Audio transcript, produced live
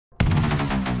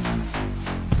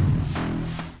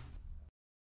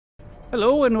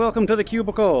Hello and welcome to the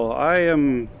Cubicle. I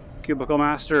am Cubicle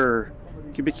Master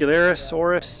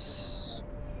Cubicularis,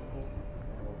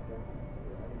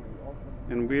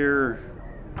 and we're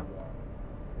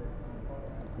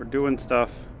doing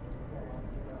stuff.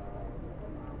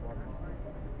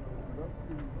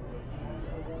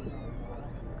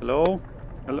 Hello?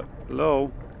 Hello?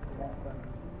 Hello?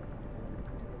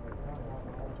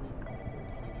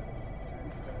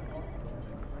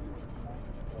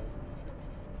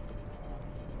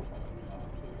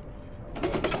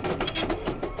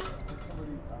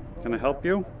 Can I help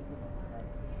you?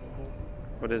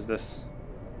 What is this?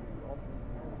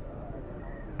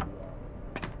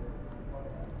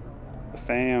 The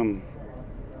fam.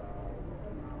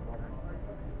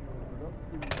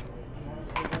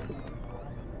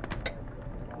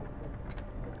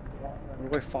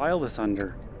 What do I file this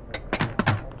under?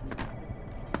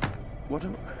 What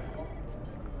do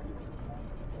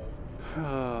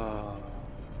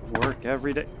work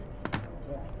every day.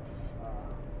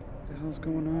 What the hell's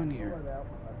going on here?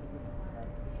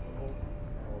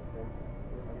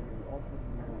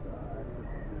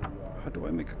 How do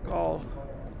I make a call?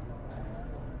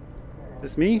 Is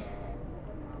this me?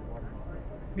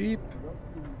 Beep.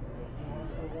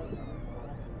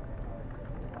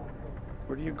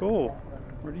 Where do you go?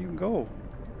 Where do you go?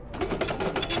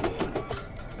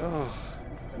 Oh,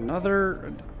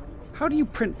 another. How do you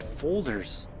print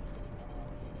folders?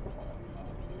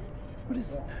 What is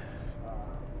that?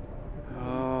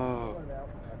 Oh,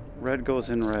 red goes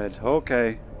in red.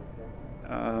 Okay.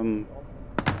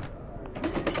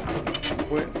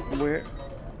 Where?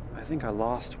 I think I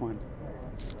lost one.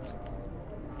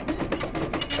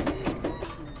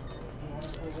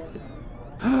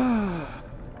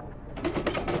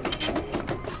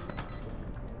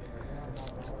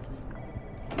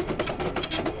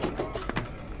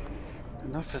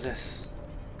 Enough of this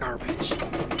garbage. I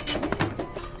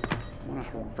want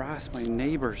to harass my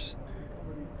neighbors.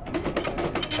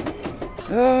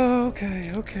 Oh,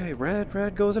 okay.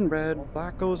 Red goes in red.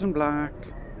 Black goes in black.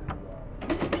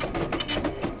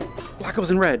 Black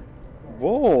goes in red.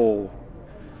 Whoa.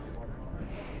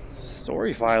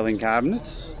 Story filing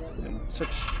cabinets. Such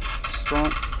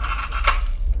strong.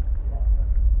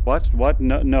 What?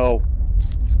 No.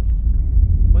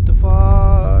 What the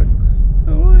fuck?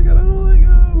 Oh my god.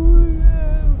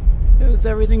 Is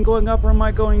everything going up or am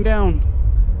I going down?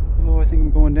 Oh, I think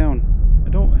I'm going down. I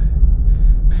don't want to.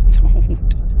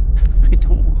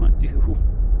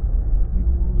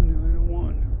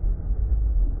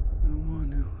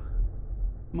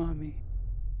 Mommy.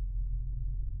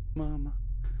 Mama.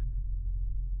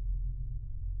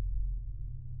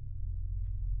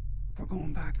 We're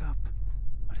going back up.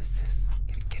 What is this?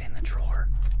 Get in the drawer.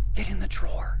 Get in the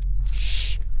drawer.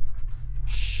 Shh.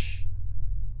 Shh.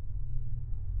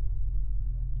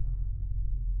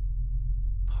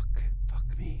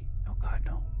 Fuck me. Oh God,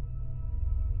 no.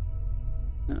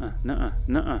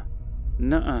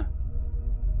 Nuh-uh.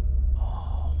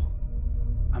 Oh.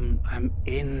 I'm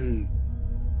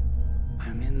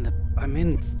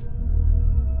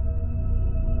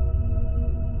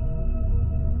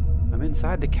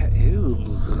inside the cat. Ew.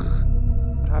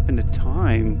 What happened to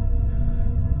time?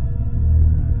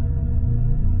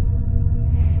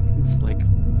 It's like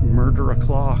murder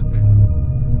o'clock.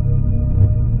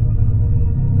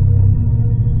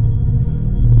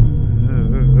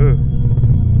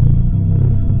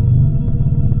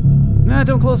 Nah,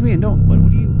 don't close me in. Don't.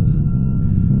 What do you?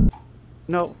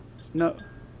 No.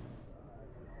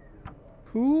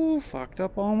 Who fucked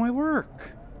up all my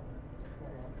work?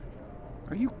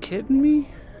 Are you kidding me?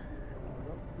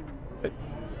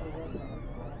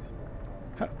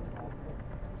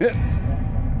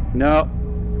 No.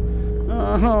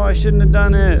 Oh, I shouldn't have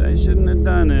done it. I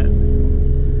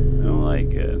don't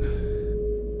like it.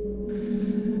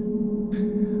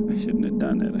 I shouldn't have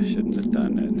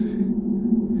done it.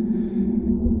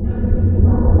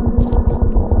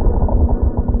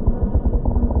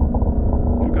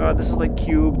 God, this is like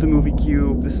Cube, the movie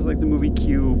Cube. This is like the movie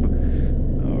Cube.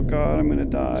 Oh God, I'm gonna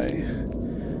die.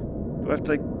 Do I have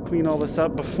to like clean all this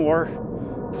up before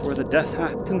the death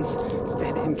happens?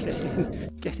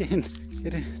 Get in.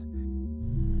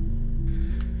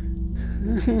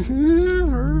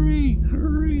 Hurry.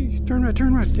 Turn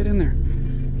right, get in there.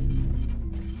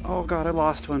 Oh God, I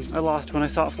lost one. I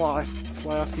saw it fly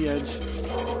off the edge.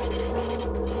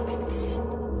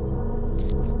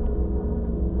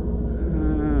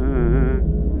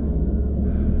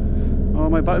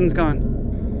 My button's gone.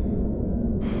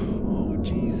 Oh,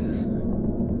 Jesus.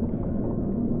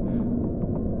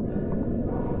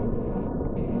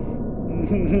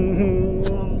 I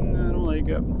don't like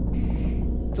it.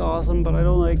 It's awesome, but I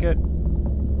don't like it.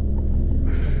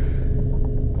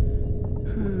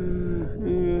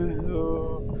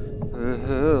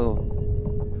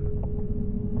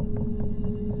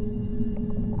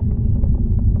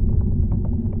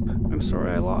 I'm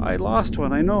sorry, I lost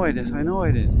one. I know I did. I know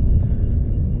I did.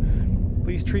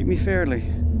 Please treat me fairly.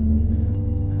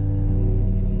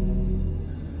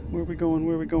 Where are we going?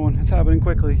 Where are we going? It's happening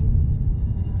quickly.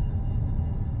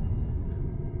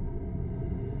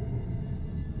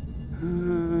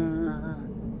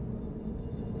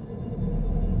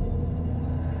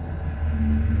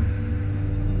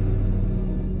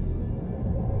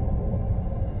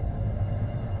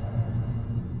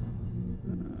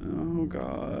 Oh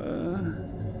God.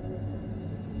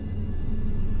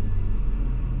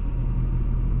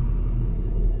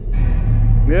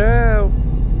 No.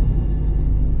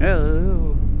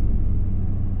 No.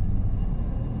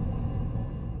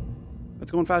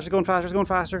 It's going faster, it's going faster, it's going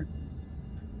faster.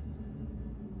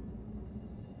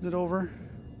 Is it over?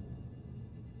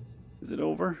 Is it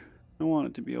over? I want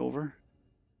it to be over.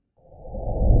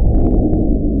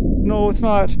 No, it's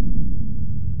not.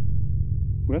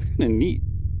 Well, that's kind of neat.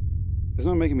 It's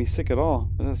not making me sick at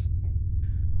all, but that's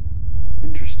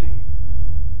interesting.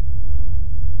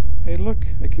 Hey, look,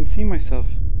 I can see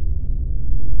myself.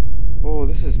 Oh,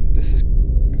 this is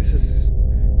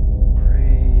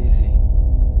crazy.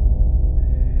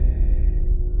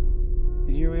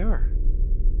 And here we are.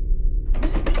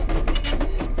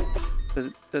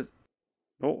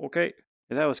 Oh, okay.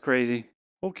 That was crazy.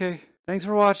 Okay, thanks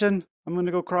for watching. I'm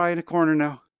gonna go cry in a corner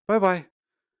now. Bye-bye.